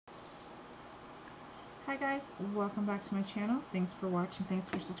Hi guys, welcome back to my channel. Thanks for watching, thanks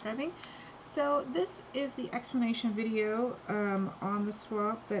for subscribing. So this is the explanation video on the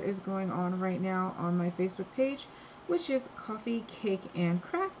swap that is going on right now on my Facebook page, which is coffee, cake, and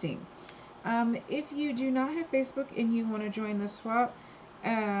crafting. If you do not have Facebook and you want to join the swap,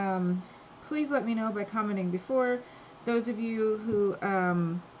 please let me know by commenting before. Those of you who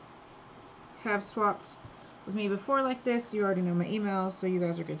have swapped with me before like this, you already know my email, so you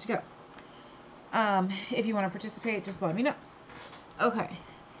guys are good to go. If you want to participate, just let me know. Okay,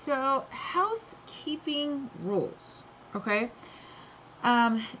 so housekeeping rules. Okay,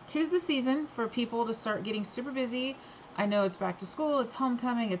 tis the season for people to start getting super busy. I know it's back to school, it's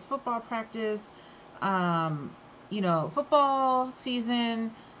homecoming, it's football practice, football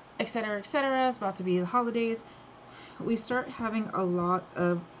season, etc., etc. It's about to be the holidays. We start having a lot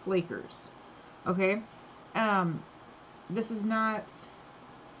of flakers. Okay, this is not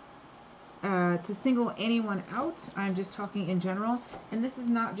to single anyone out. I'm just talking in general, and this is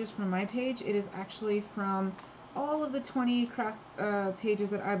not just from my page. It is actually from all of the 20 craft pages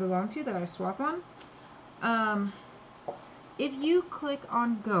that I belong to that I swap on. If you click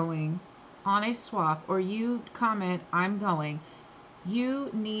on going on a swap or you comment I'm going, you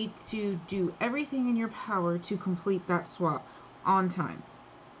need to do everything in your power to complete that swap on time.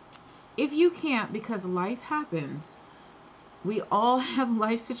 If you can't, because life happens, we all have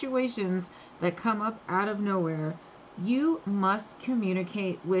life situations that come up out of nowhere, you must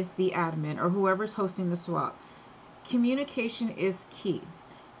communicate with the admin or whoever's hosting the swap. Communication is key.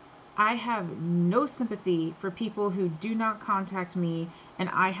 I have no sympathy for people who do not contact me and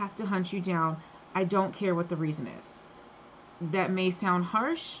I have to hunt you down. I don't care what the reason is. That may sound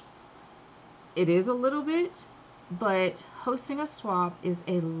harsh. It is a little bit, but hosting a swap is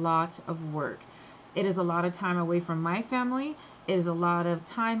a lot of work. It is a lot of time away from my family. It is a lot of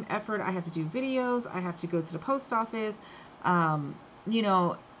time, effort. I have to do videos. I have to go to the post office.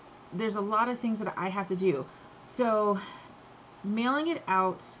 There's a lot of things that I have to do. So mailing it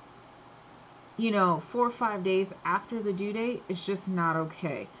out, 4 or 5 days after the due date is just not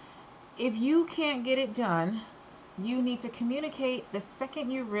okay. If you can't get it done, you need to communicate the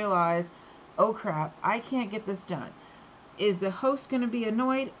second you realize, oh crap, I can't get this done. Is the host going to be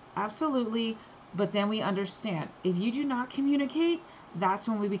annoyed? Absolutely. But then we understand. If you do not communicate, that's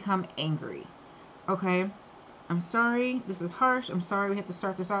when we become angry. Okay? I'm sorry. This is harsh. I'm sorry we have to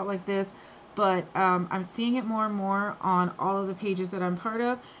start this out like this. But I'm seeing it more and more on all of the pages that I'm part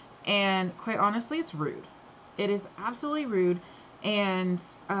of. And quite honestly, it's rude. It is absolutely rude. And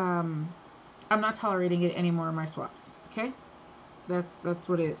I'm not tolerating it anymore in my swaps. Okay? That's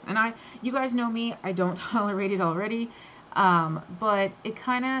what it is. And you guys know me. I don't tolerate it already. But it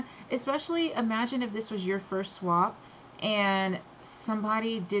kind of, especially imagine if this was your first swap and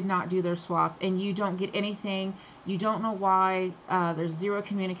somebody did not do their swap and you don't get anything, you don't know why, there's zero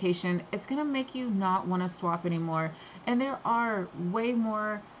communication. It's going to make you not want to swap anymore. And there are way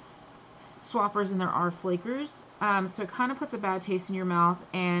more swappers than there are flakers. So it kind of puts a bad taste in your mouth,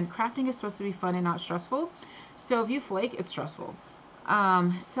 and crafting is supposed to be fun and not stressful. So if you flake, it's stressful.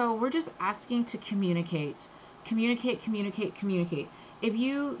 So we're just asking to communicate. Communicate. If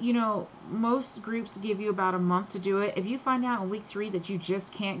most groups give you about a month to do it. If you find out in week 3 that you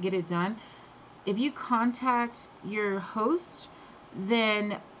just can't get it done, if you contact your host,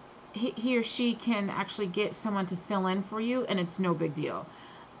 then he or she can actually get someone to fill in for you, and it's no big deal.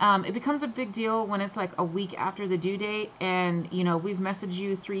 It becomes a big deal when it's like a week after the due date and, we've messaged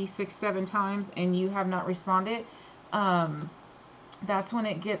you 3, 6, 7 times and you have not responded. That's when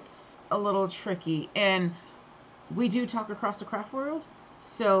it gets a little tricky. And we do talk across the craft world.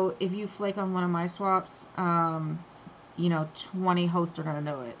 So if you flake on one of my swaps, 20 hosts are going to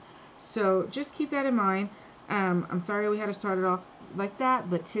know it. So just keep that in mind. I'm sorry we had to start it off like that,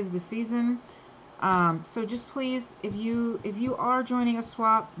 but 'tis the season. So just please, if you are joining a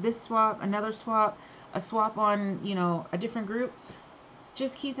swap, this swap, another swap, a swap on, a different group,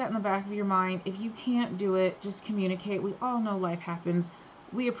 just keep that in the back of your mind. If you can't do it, just communicate. We all know life happens.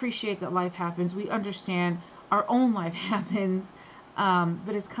 We appreciate that life happens. We understand our own life happens.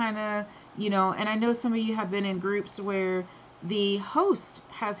 But it's kind of, and I know some of you have been in groups where the host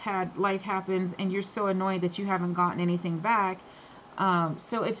has had life happens and you're so annoyed that you haven't gotten anything back.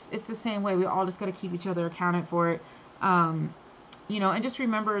 So it's the same way. We all just got to keep each other accounted for it. And just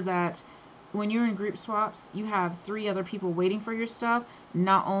remember that when you're in group swaps, you have 3 other people waiting for your stuff.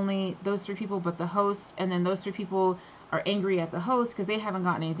 Not only those 3 people, but the host. And then those 3 people are angry at the host because they haven't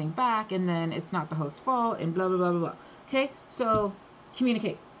gotten anything back. And then it's not the host's fault and blah, blah, blah, blah, blah. Okay, so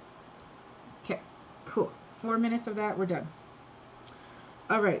communicate. Okay, cool. 4 minutes of that, we're done.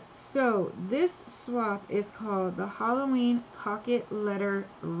 Alright, so this swap is called the Halloween Pocket Letter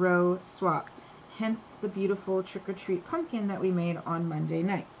Row Swap. Hence the beautiful trick-or-treat pumpkin that we made on Monday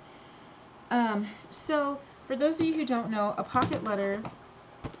night. So for those of you who don't know, a pocket letter,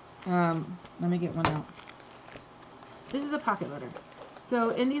 let me get one out. This is a pocket letter. So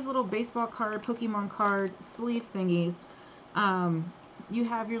in these little baseball card, Pokemon card, sleeve thingies, you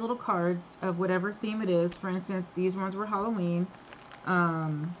have your little cards of whatever theme it is. For instance, these ones were Halloween.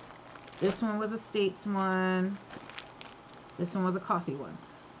 This one was a states one. This one was a coffee one.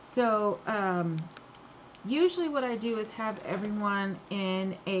 So usually what I do is have everyone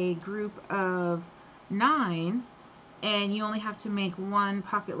in a group of 9, and you only have to make one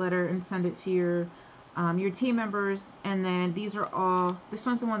pocket letter and send it to your team members. And then these are all, this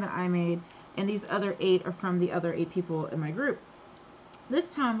one's the one that I made, and these other 8 are from the other 8 people in my group.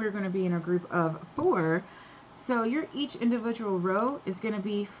 This time we're going to be in a group of 4. So your each individual row is going to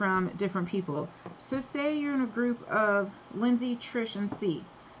be from different people. So say you're in a group of Lindsay, Trish, and C.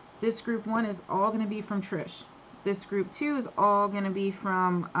 This group 1 is all going to be from Trish. This group 2 is all going to be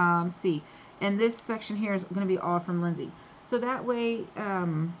from C. And this section here is going to be all from Lindsay. So that way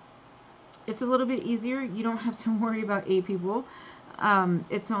it's a little bit easier. You don't have to worry about 8 people.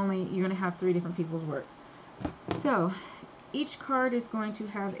 It's only, you're going to have 3 different people's work. So each card is going to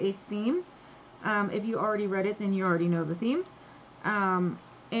have a theme. If you already read it, then you already know the themes. And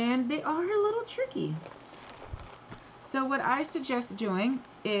they are a little tricky. So what I suggest doing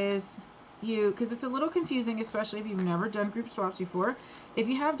is because it's a little confusing, especially if you've never done group swaps before. If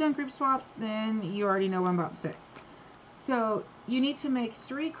you have done group swaps, then you already know what I'm about to say. So you need to make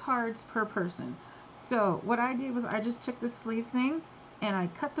 3 cards per person. So what I did was I just took the sleeve thing and I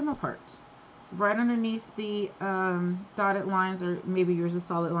cut them apart. Right underneath the dotted lines, or maybe yours is a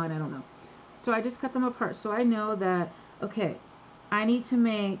solid line, I don't know. So I just cut them apart. So I know that, okay, I need to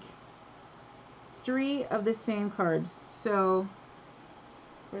make 3 of the same cards. So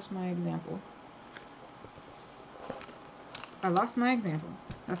where's my example? I lost my example.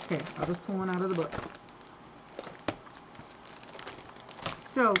 That's okay. I'll just pull one out of the book.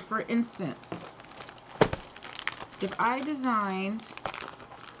 So for instance, if I designed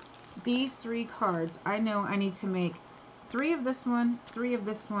these 3 cards, I know I need to make 3 of this one, 3 of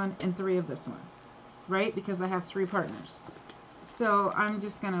this one, and 3 of this one, right? Because I have 3 partners. So I'm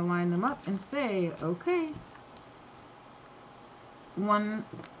just going to line them up and say, okay, one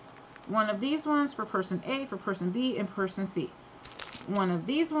of these ones for person A, for person B, and person C. One of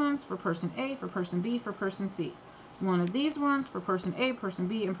these ones for person A, for person B, for person C. One of these ones for person A, person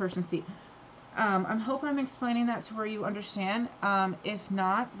B, and person C. I hope I'm explaining that to where you understand. If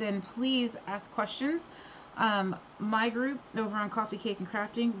not, then please ask questions. My group over on Coffee, Cake, and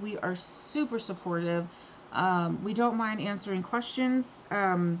Crafting, we are super supportive. We don't mind answering questions.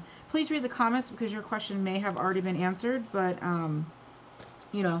 Please read the comments because your question may have already been answered, but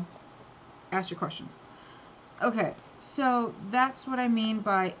you know, ask your questions. Okay, so that's what I mean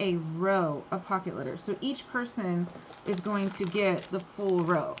by a row of pocket letters. So each person is going to get the full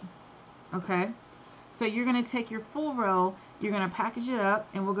row. Okay, so you're going to take your full row, you're going to package it up,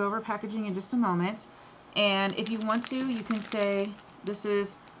 and we'll go over packaging in just a moment. And if you want to, you can say this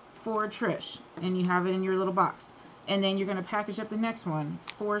is for Trish, and you have it in your little box. And then you're going to package up the next one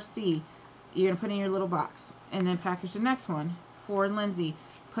for C. You're going to put it in your little box, and then package the next one for Lindsay.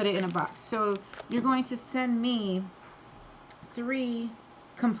 Put it in a box. So you're going to send me 3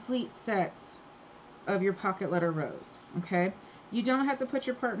 complete sets of your pocket letter rows. Okay. You don't have to put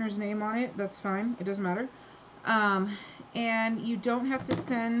your partner's name on it. That's fine. It doesn't matter. And you don't have to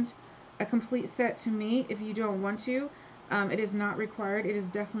send a complete set to me if you don't want to. It is not required. It is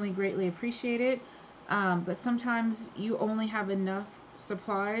definitely greatly appreciated. But sometimes you only have enough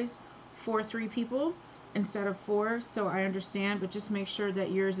supplies for 3 people instead of 4. So I understand, but just make sure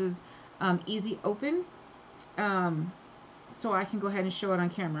that yours is easy open. So I can go ahead and show it on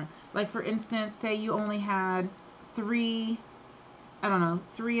camera. Like for instance, say you only had 3, I don't know,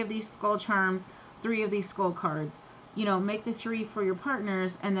 3 of these skull charms, 3 of these skull cards. You know, make the 3 for your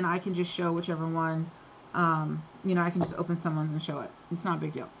partners, and then I can just show whichever one. You know, I can just open someone's and show it. It's not a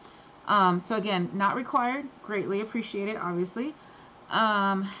big deal. So again, not required. Greatly appreciated, obviously.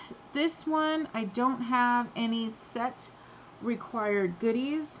 This one, I don't have any set required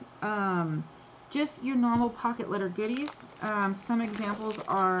goodies. Just your normal pocket letter goodies. Some examples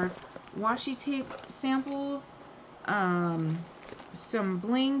are washi tape samples. Some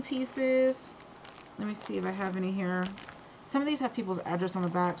bling pieces. Let me see if I have any here. Some of these have people's address on the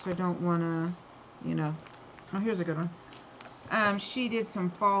back, so I don't want to, you know. Oh, here's a good one. She did some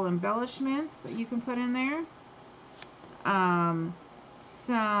fall embellishments that you can put in there.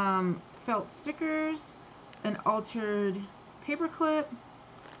 some felt stickers, an altered paper clip,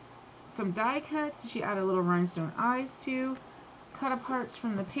 some die cuts she added little rhinestone eyes to, cut aparts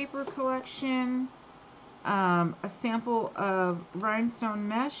from the paper collection, a sample of rhinestone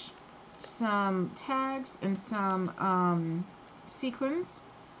mesh, some tags and some sequins,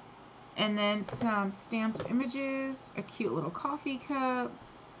 and then some stamped images, a cute little coffee cup,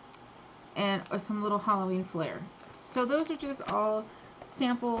 and some little Halloween flair. So those are just all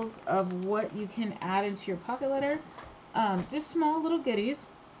samples of what you can add into your pocket letter. Just small little goodies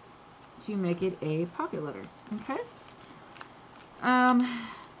to make it a pocket letter. Okay.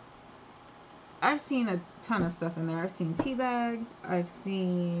 I've seen a ton of stuff in there. I've seen tea bags. I've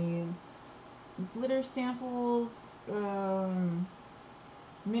seen glitter samples,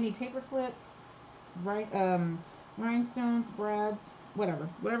 mini paper clips, right? Rhinestones, brads, whatever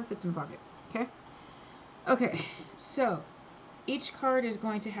fits in the pocket. Okay. Okay. So each card is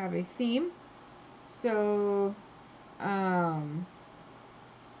going to have a theme. So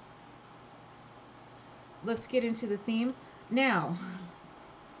let's get into the themes now.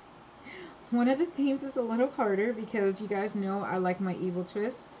 One of the themes is a little harder because you guys know I like my evil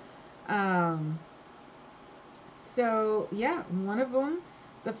twist. So yeah, one of them,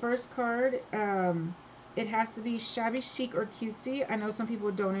 the first card, it has to be shabby chic or cutesy. I know some people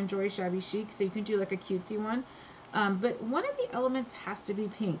don't enjoy shabby chic, so you can do like a cutesy one. But one of the elements has to be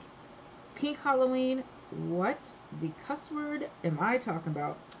pink. Pink Halloween, what the cuss word am I talking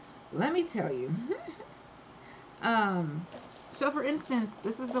about? Let me tell you. So for instance,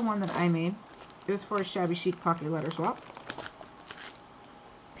 this is the one that I made. It was for a shabby chic pocket letter swap.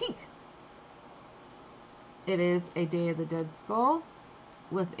 Pink. It is a Day of the Dead skull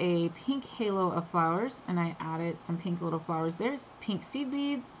with a pink halo of flowers, and I added some pink little flowers there, pink seed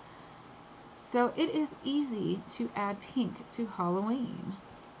beads. So it is easy to add pink to Halloween.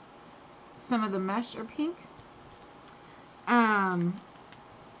 Some of the mesh are pink.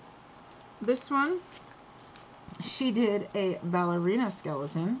 This one, she did a ballerina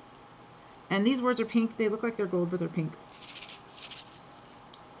skeleton, and these words are pink. They look like they're gold, but they're pink.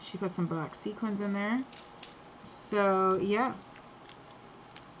 She put some black sequins in there. So yeah,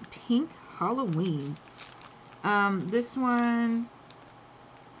 pink Halloween. This one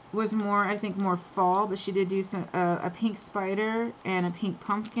was more, I think, more fall, but she did do some a pink spider and a pink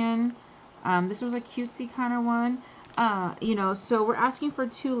pumpkin. This was a cutesy kind of one. You know, so we're asking for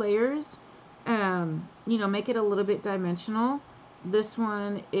 2 layers. You know, make it a little bit dimensional. This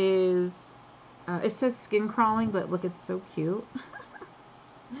one is, it says skin crawling, but look, it's so cute.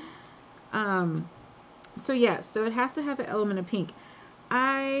 So yeah, so it has to have an element of pink.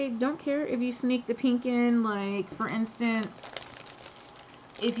 I don't care if you sneak the pink in, like for instance,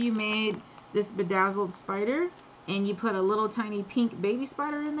 if you made this bedazzled spider and you put a little tiny pink baby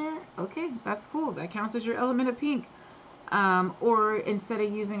spider in there, okay, that's cool. That counts as your element of pink. Or instead of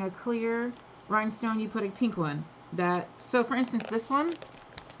using a clear rhinestone, you put a pink one. So for instance, this one,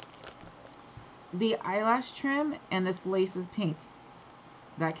 the eyelash trim and this lace is pink.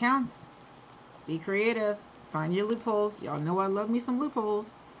 That counts. Be creative. Find your loopholes. Y'all know I love me some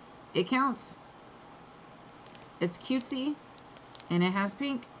loopholes. It counts. It's cutesy and it has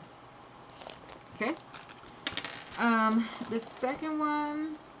pink. Okay. The second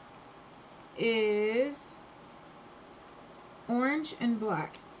one is orange and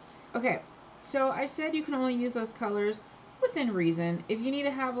black. Okay, so I said you can only use those colors within reason. If you need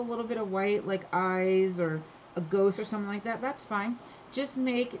to have a little bit of white, like eyes or a ghost or something like that, that's fine. Just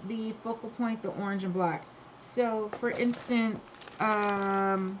make the focal point the orange and black. So for instance,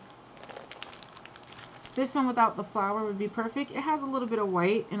 this one without the flower would be perfect. It has a little bit of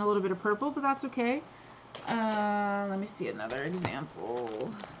white and a little bit of purple, but that's okay. Let me see another example.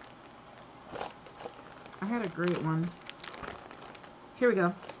 I had a great one. Here we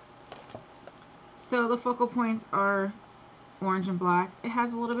go. So the focal points are orange and black. It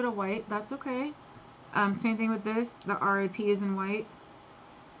has a little bit of white. That's okay. Same thing with this. The RIP is in white.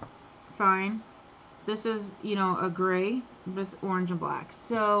 Fine. This is, you know, a gray. This orange and black.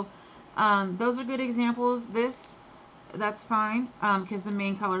 So those are good examples. That's fine because the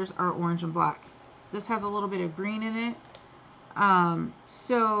main colors are orange and black. This has a little bit of green in it.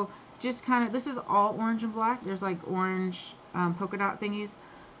 So just kind of, this is all orange and black. There's like orange polka dot thingies.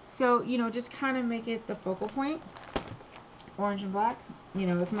 So, you know, just kind of make it the focal point. Orange and black, you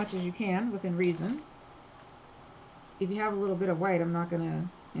know, as much as you can within reason. If you have a little bit of white, I'm not going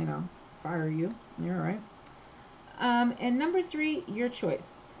to, you know, fire you. You're all right. And number 3, your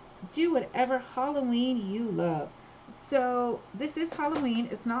choice. Do whatever Halloween you love. So this is Halloween.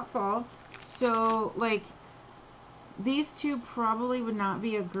 It's not fall. So, like, these two probably would not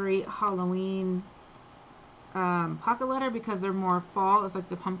be a great Halloween pocket letter because they're more fall. It's like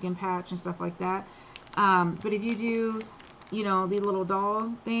the pumpkin patch and stuff like that. But if you do, you know, the little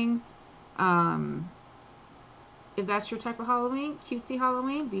doll things, if that's your type of Halloween, cutesy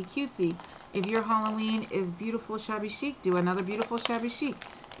Halloween, be cutesy. If your Halloween is beautiful, shabby chic, do another beautiful, shabby chic.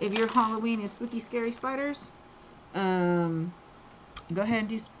 If your Halloween is spooky, scary spiders, go ahead and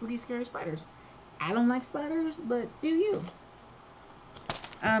do spooky, scary spiders. I don't like spiders, but do you?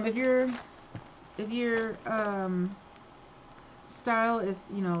 If your style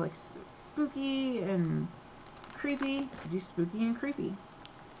is, you know, like spooky and creepy, do spooky and creepy.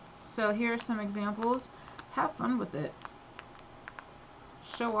 So here are some examples. Have fun with it.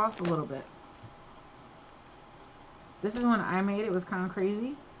 Show off a little bit. This is one I made. It was kind of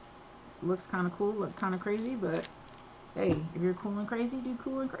crazy. Looks kind of cool, look kind of crazy, but hey, if you're cool and crazy, do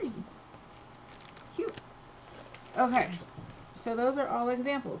cool and crazy. Cute. Okay, so those are all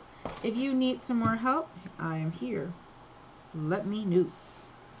examples. If you need some more help, I am here. Let me know.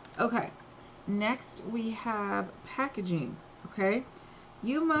 Okay, next we have packaging. Okay,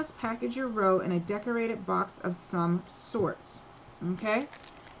 you must package your row in a decorated box of some sort. Okay,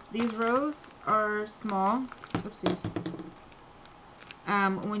 these rows are small. Oopsies.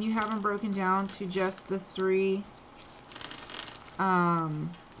 When you have them broken down to just the three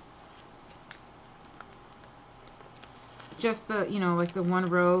just the, you know, like the one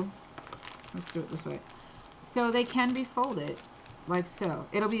row. Let's do it this way. So they can be folded like so.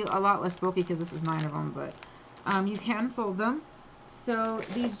 It'll be a lot less bulky because this is 9 of them, but you can fold them. So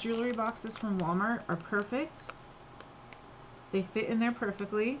these jewelry boxes from Walmart are perfect. They fit in there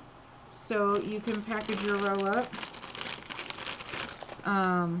perfectly. So you can package your row up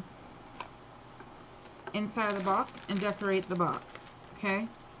inside of the box and decorate the box. Okay?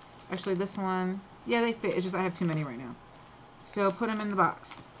 Actually, this one, yeah, they fit. It's just I have too many right now. So put them in the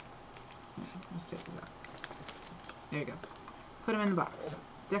box. Just take it out. There you go. Put them in the box.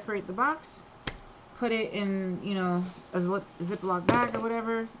 Decorate the box. Put it in, you know, a Ziploc bag or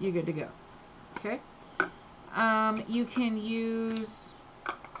whatever. You're good to go. Okay? You can use,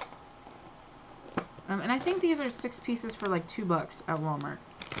 and I think these are 6 pieces for like $2 at Walmart.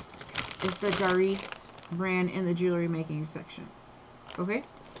 It's the Doris brand in the jewelry making section. Okay?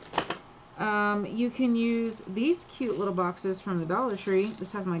 You can use these cute little boxes from the Dollar Tree.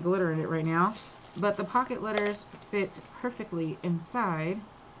 This has my glitter in it right now. But the pocket letters fit perfectly inside.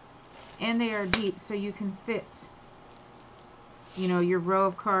 And they are deep, so you can fit, you know, your row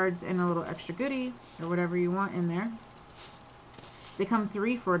of cards and a little extra goodie or whatever you want in there. They come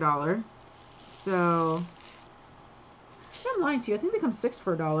 3 for $1. So, I'm lying to you. I think they come 6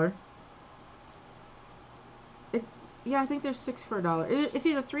 for $1. Yeah, I think there's 6 for $1. It's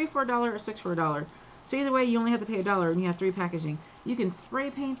either 3 for $1 or 6 for $1. So either way, you only have to pay $1 and you have 3 packaging. You can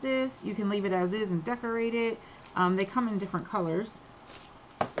spray paint this. You can leave it as is and decorate it. They come in different colors.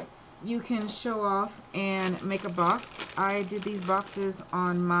 You can show off and make a box. I did these boxes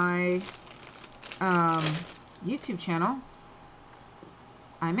on my YouTube channel.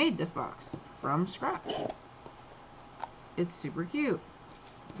 I made this box from scratch. It's super cute.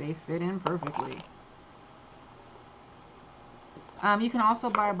 They fit in perfectly. You can also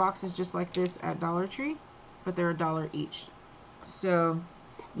buy boxes just like this at Dollar Tree, but they're $1 each. So,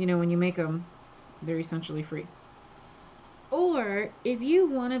 you know, when you make them, they're essentially free. Or if you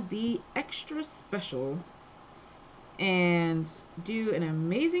want to be extra special and do an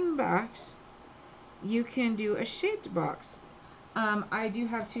amazing box, you can do a shaped box. I do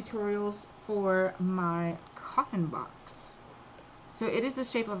have tutorials for my coffin box. So it is the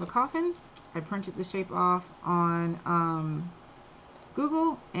shape of a coffin. I printed the shape off on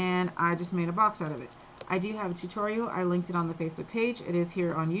Google, and I just made a box out of it. I do have a tutorial. I linked it on the Facebook page. It is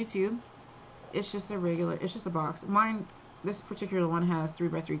here on YouTube. It's just a box. Mine, this particular one has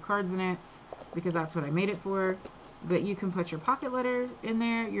 3x3 cards in it because that's what I made it for. But you can put your pocket letter in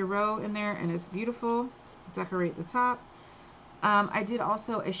there, your row in there, and it's beautiful. Decorate the top. I did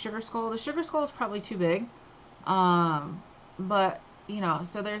also a sugar skull. The sugar skull is probably too big. But, you know,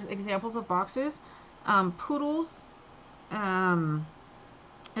 so there's examples of boxes. Poodles.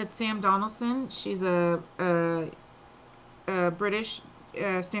 It's Sam Donaldson. She's a British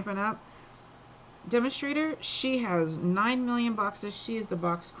Stampin' Up! Demonstrator. She has 9 million boxes. She is the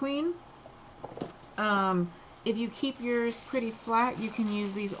box queen. If you keep yours pretty flat, you can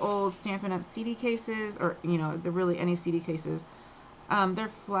use these old Stampin' Up! CD cases, or, you know, they're really any CD cases. They're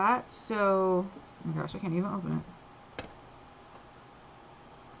flat, so, oh my gosh, I can't even open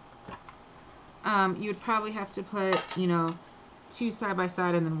it. You would probably have to put, you know, 2 side by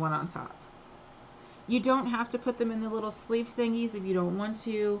side and then 1 on top. You don't have to put them in the little sleeve thingies if you don't want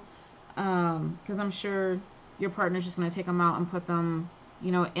to, because I'm sure your partner's just going to take them out and put them,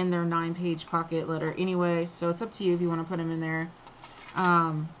 you know, in their 9-page pocket letter anyway. So it's up to you if you want to put them in there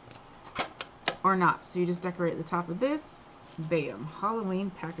or not. So you just decorate the top of this. Bam,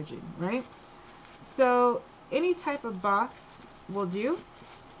 Halloween packaging, right? So any type of box will do.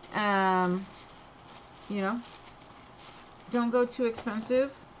 You know, don't go too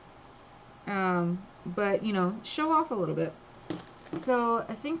expensive, but you know, show off a little bit. So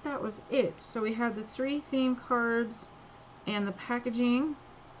I think that was it. So we had the 3 theme cards and the packaging.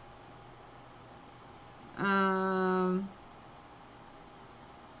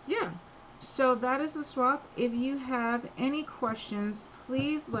 Yeah, so that is the swap. If you have any questions,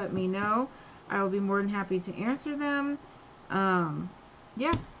 please let me know. I will be more than happy to answer them.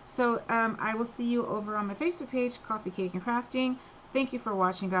 Yeah, so I will see you over on my Facebook page, Coffee, Cake, and Crafting. Thank you for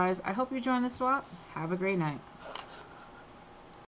watching, guys. I hope you join the swap. Have a great night.